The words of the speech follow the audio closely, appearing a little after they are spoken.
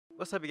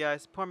What's up, you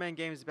guys?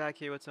 Poormangames is back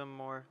here with some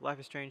more Life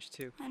is Strange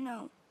 2. I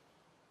know.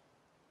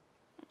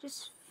 I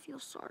just feel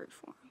sorry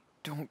for him.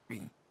 Don't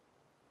be.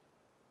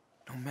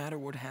 No matter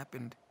what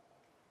happened,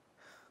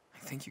 I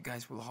think you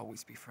guys will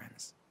always be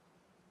friends.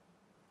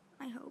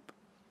 I hope.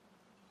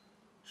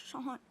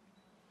 Sean.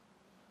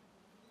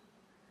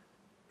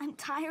 I'm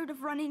tired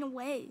of running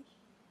away.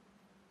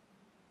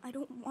 I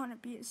don't want to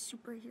be a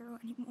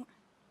superhero anymore.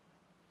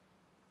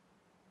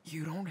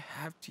 You don't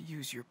have to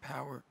use your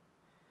power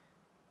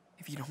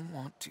if you don't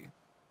want to.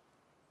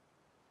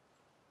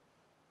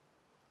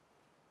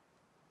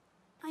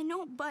 I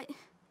know, but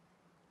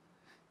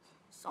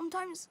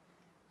sometimes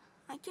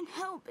I can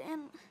help,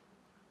 and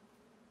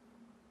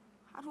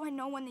how do I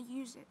know when to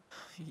use it?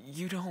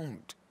 You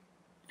don't.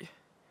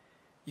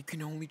 You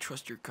can only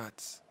trust your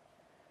guts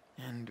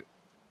and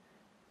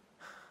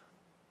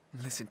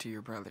listen to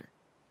your brother.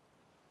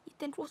 You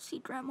think we'll see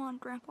Grandma and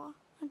Grandpa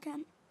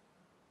again?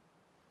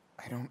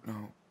 I don't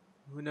know.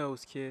 Who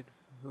knows, kid?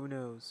 Who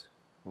knows?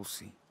 We'll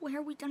see. Where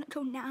are we gonna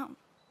go now?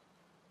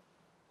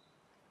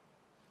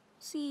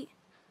 See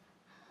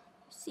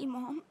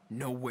Mom?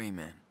 No way,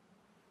 man.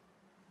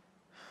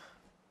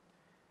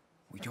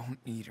 We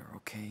don't need her,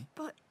 okay?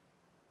 But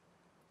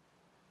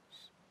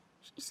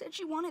she said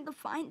she wanted to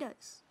find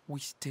us.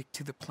 We stick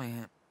to the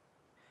plan.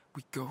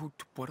 We go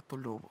to Puerto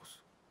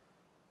Lobos.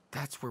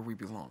 That's where we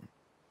belong.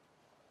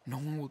 No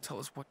one will tell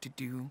us what to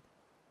do.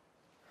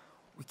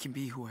 We can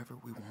be whoever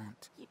we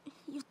want.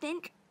 You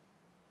think?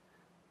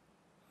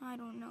 I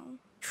don't know.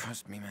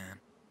 Trust me, man.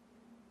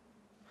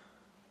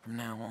 From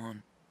now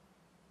on,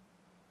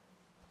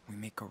 we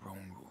make our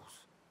own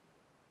rules.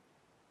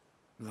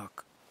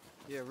 Look.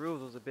 Yeah,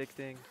 rules was a big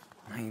thing.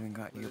 I even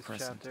got you a This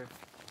present. chapter.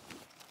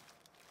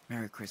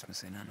 Merry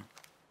Christmas, Enano.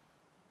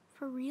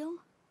 For real?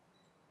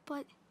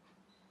 But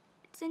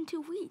it's in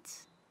 2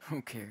 weeks.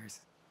 Who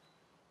cares?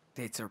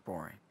 Dates are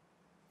boring.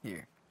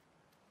 Here.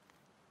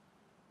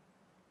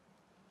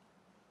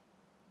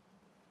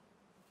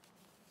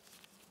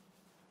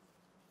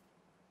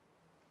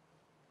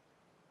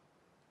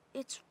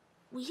 It's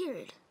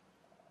weird.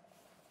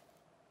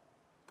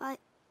 But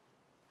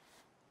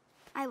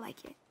I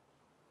like it.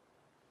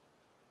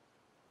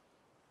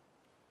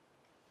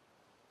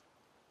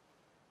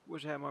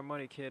 Wish I had more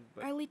money, kid,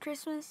 but Early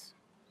Christmas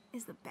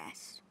is the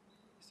best.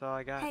 that's all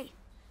I got. Hey,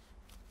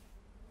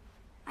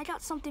 I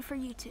got something for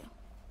you too.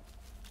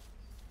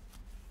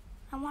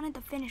 I wanted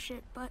to finish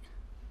it, but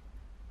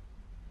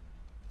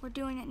we're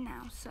doing it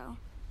now, so.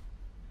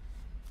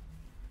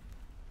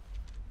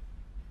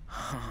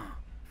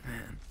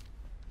 Man.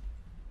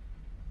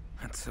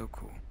 That's so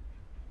cool.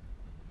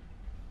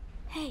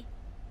 Hey,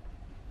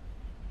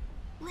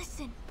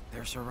 listen.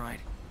 There's our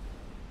ride.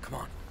 Come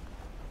on.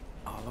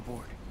 All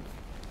aboard.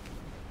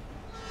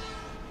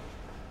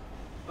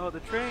 Oh, the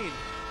train!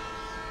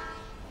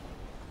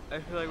 I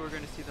feel like we're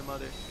gonna see the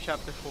mother.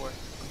 Chapter 4.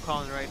 I'm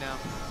calling it right now.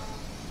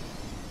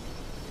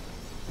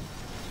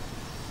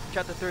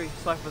 Chapter 3.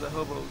 Life for the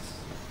hobos.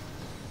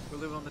 We're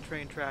living on the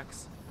train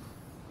tracks.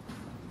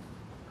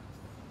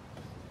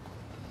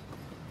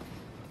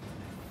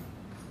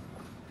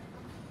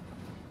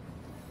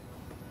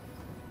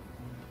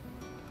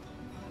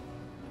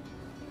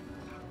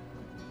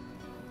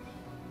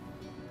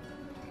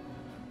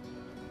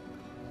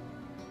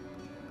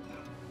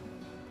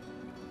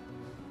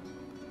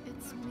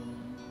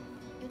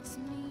 It's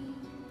me,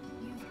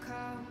 you've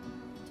come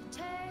to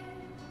take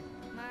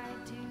my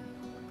duality.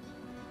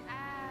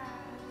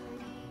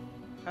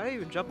 How do you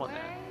even jump on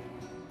that?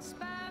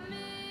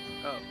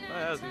 Oh,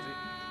 that was easy.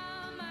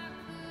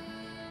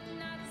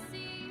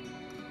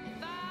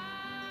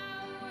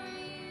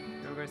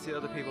 And we're gonna see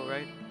other people,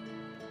 right?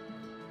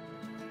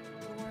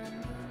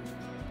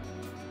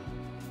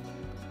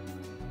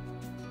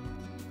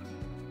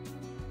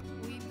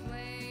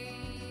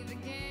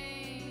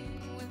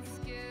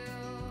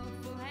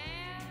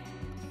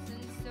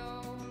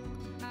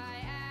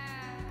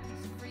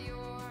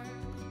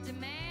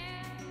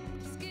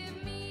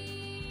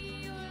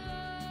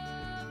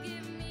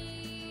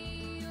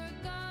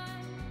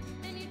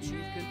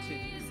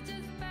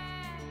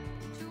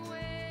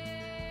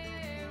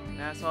 And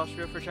that's all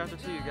Shure for chapter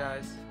 2, you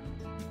guys.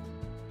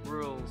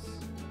 Rules.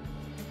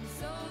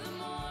 So the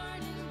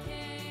morning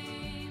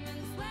came and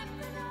swept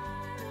the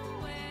night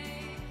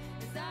away,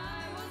 as I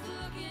was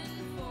looking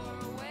for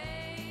a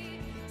way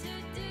to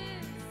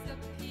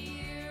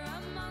disappear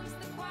amongst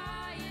the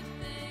quiet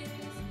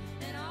things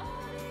and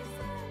all these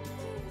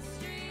empty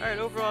streets. Alright,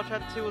 overall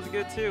chapter 2 was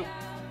good too.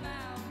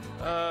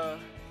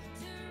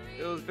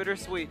 It was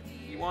bittersweet.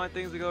 You want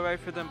things to go right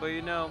for them, but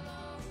you know,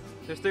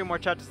 there's 3 more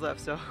chapters left,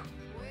 so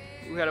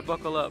we gotta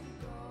buckle up.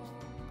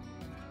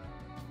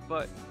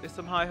 But there's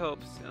some high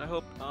hopes, and I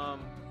hope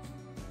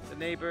the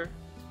neighbor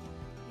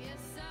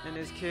and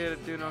his kid are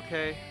doing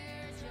okay.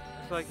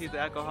 I feel like he's an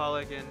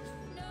alcoholic and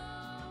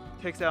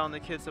takes out on the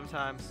kids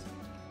sometimes,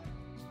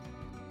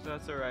 so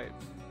that's alright.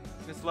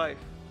 It's life.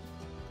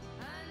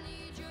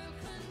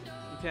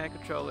 You can't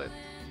control it,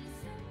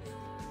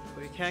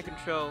 but you can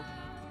control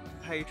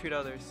how you treat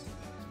others.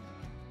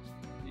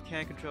 You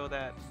can't control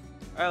that.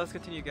 Alright, let's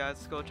continue, guys.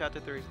 Let's go to chapter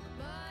 3.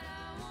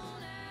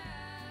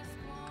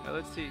 Alright,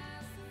 let's see.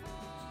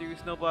 Do you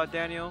snowball at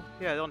Daniel?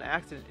 Yeah, don't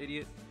accident,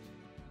 idiot.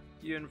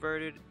 You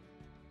inverted.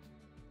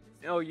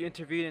 Oh, you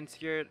intervened and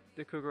scared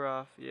the cougar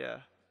off.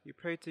 Yeah. You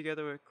prayed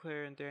together with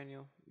Claire and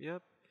Daniel.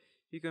 Yep.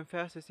 You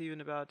confessed to Steven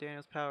about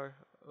Daniel's power.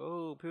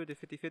 Oh, people did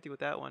 50-50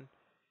 with that one.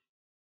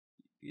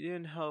 You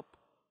didn't help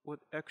with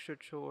extra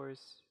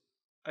chores.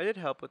 I did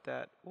help with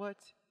that. What?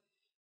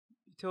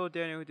 You told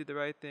Daniel he did the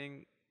right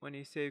thing when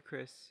he saved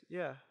Chris.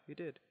 Yeah, you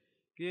did.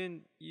 You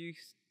didn't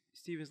use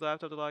Steven's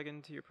laptop to log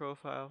into your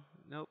profile.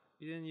 Nope.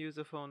 You didn't use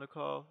the phone to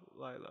call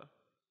Lila.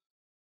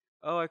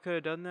 Oh, I could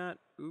have done that?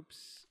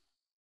 Oops.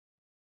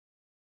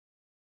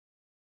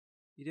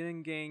 You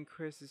didn't gain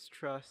Chris's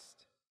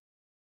trust.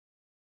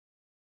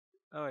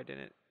 Oh, I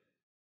didn't.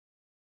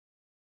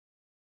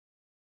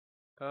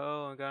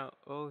 Oh, I got.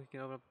 Oh, he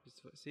can open up his.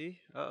 See?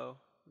 Uh-oh.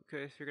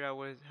 Okay, figured out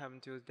what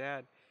happened to his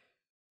dad.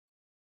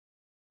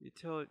 You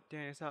told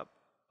Danny to stop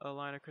a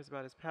line of Chris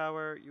about his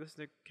power. You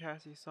listened to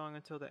Cassie's song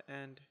until the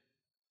end.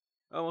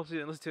 Oh, well, you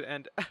didn't listen to the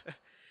end.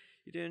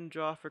 You didn't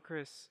draw for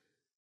Chris.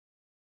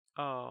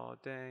 Oh,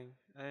 dang.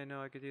 I didn't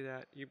know I could do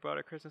that. You brought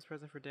a Christmas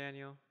present for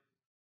Daniel.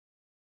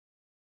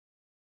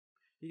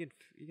 You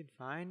can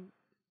find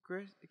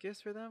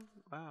gifts for them?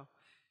 Wow.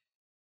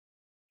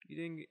 You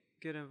didn't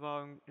get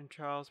involved in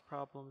Charles'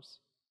 problems.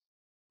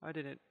 I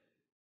didn't.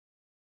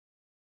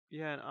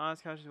 You had an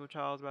honest conversation with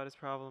Charles about his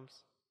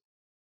problems.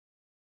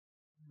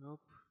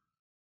 Nope.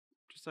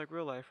 Just like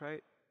real life,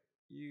 right?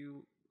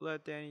 You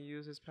let Danny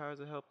use his powers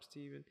to help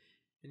Steven,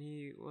 and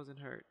he wasn't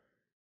hurt.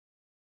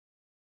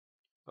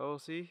 Oh,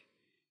 see?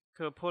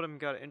 Could have pulled him and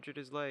got injured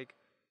his leg.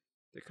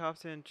 The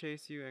cops didn't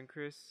chase you, and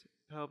Chris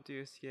helped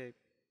you escape.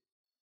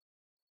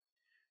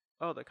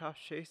 Oh, the cops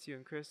chased you,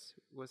 and Chris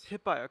was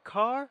hit by a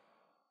car?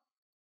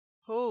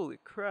 Holy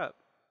crap.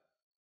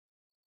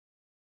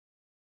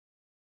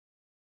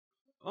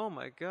 Oh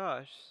my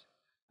gosh.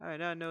 I did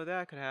not know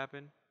that could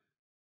happen.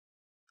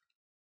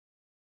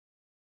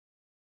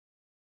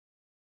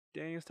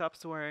 Daniel stopped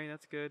swearing,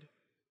 that's good.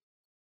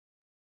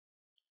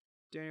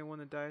 Daniel won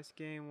the dice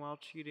game while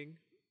cheating.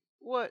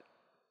 What?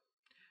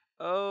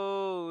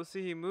 Oh,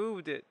 see, he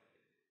moved it.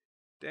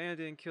 Daniel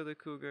didn't kill the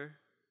cougar.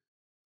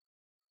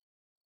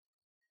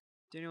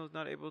 Daniel was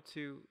not able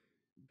to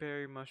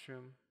bury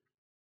Mushroom.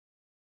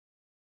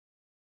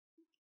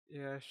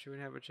 Yeah, she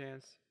wouldn't have a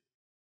chance.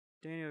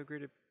 Daniel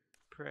agreed to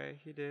pray.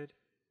 He did.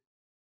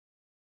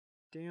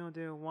 Daniel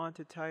didn't want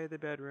to tie the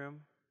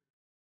bedroom.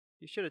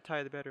 He should have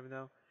tied the bedroom,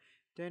 though.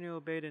 Daniel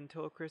obeyed and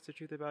told Chris the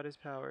truth about his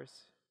powers.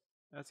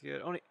 That's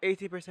good. Only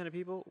 18% of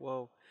people?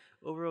 Whoa.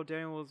 Overall,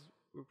 Daniel was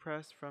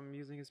repressed from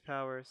using his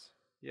powers.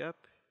 Yep.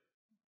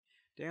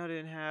 Daniel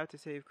didn't have to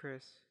save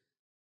Chris.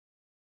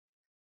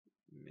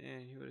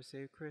 Man, he would have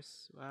saved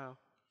Chris. Wow.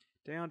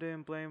 Daniel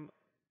didn't blame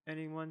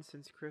anyone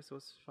since Chris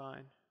was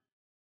fine.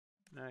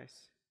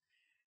 Nice.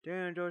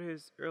 Daniel enjoyed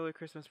his early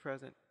Christmas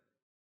present.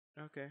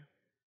 Okay.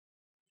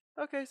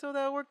 Okay, so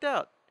that worked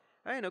out.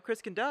 I didn't know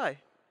Chris can die.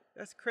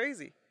 That's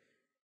crazy.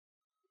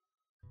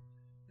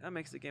 That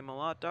makes the game a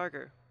lot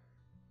darker.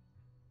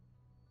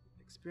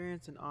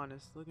 Experienced and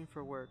honest, looking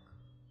for work.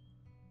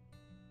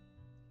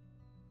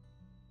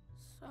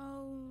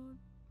 So,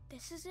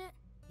 this is it?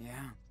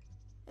 Yeah.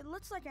 It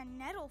looks like a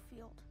nettle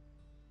field.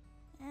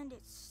 And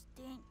it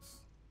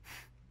stinks.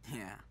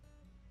 Yeah.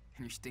 And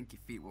your stinky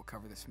feet will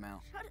cover the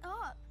smell. Shut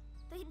up.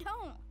 They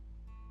don't.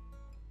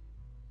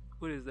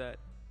 What is that?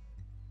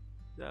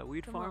 Is that a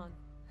weed Come farm? on.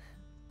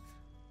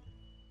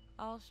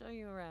 I'll show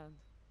you around.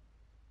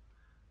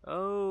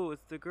 Oh,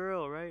 it's the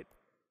girl, right?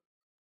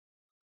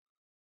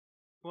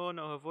 Well,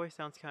 no, her voice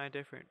sounds kind of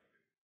different.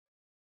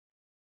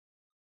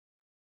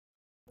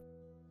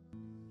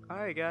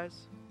 Alright,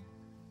 guys.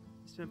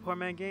 It's been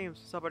Poormangames.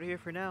 Stop right here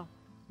for now.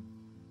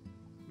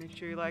 Make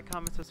sure you like,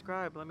 comment,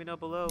 subscribe. Let me know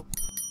below.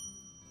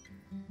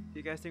 If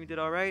you guys think we did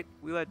alright,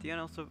 we let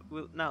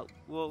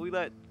we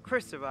let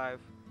Chris survive.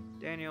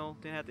 Daniel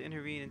didn't have to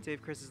intervene and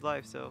save Chris's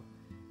life, so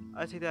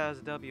I take that as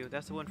a W.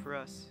 That's a win for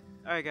us.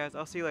 Alright, guys.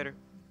 I'll see you later.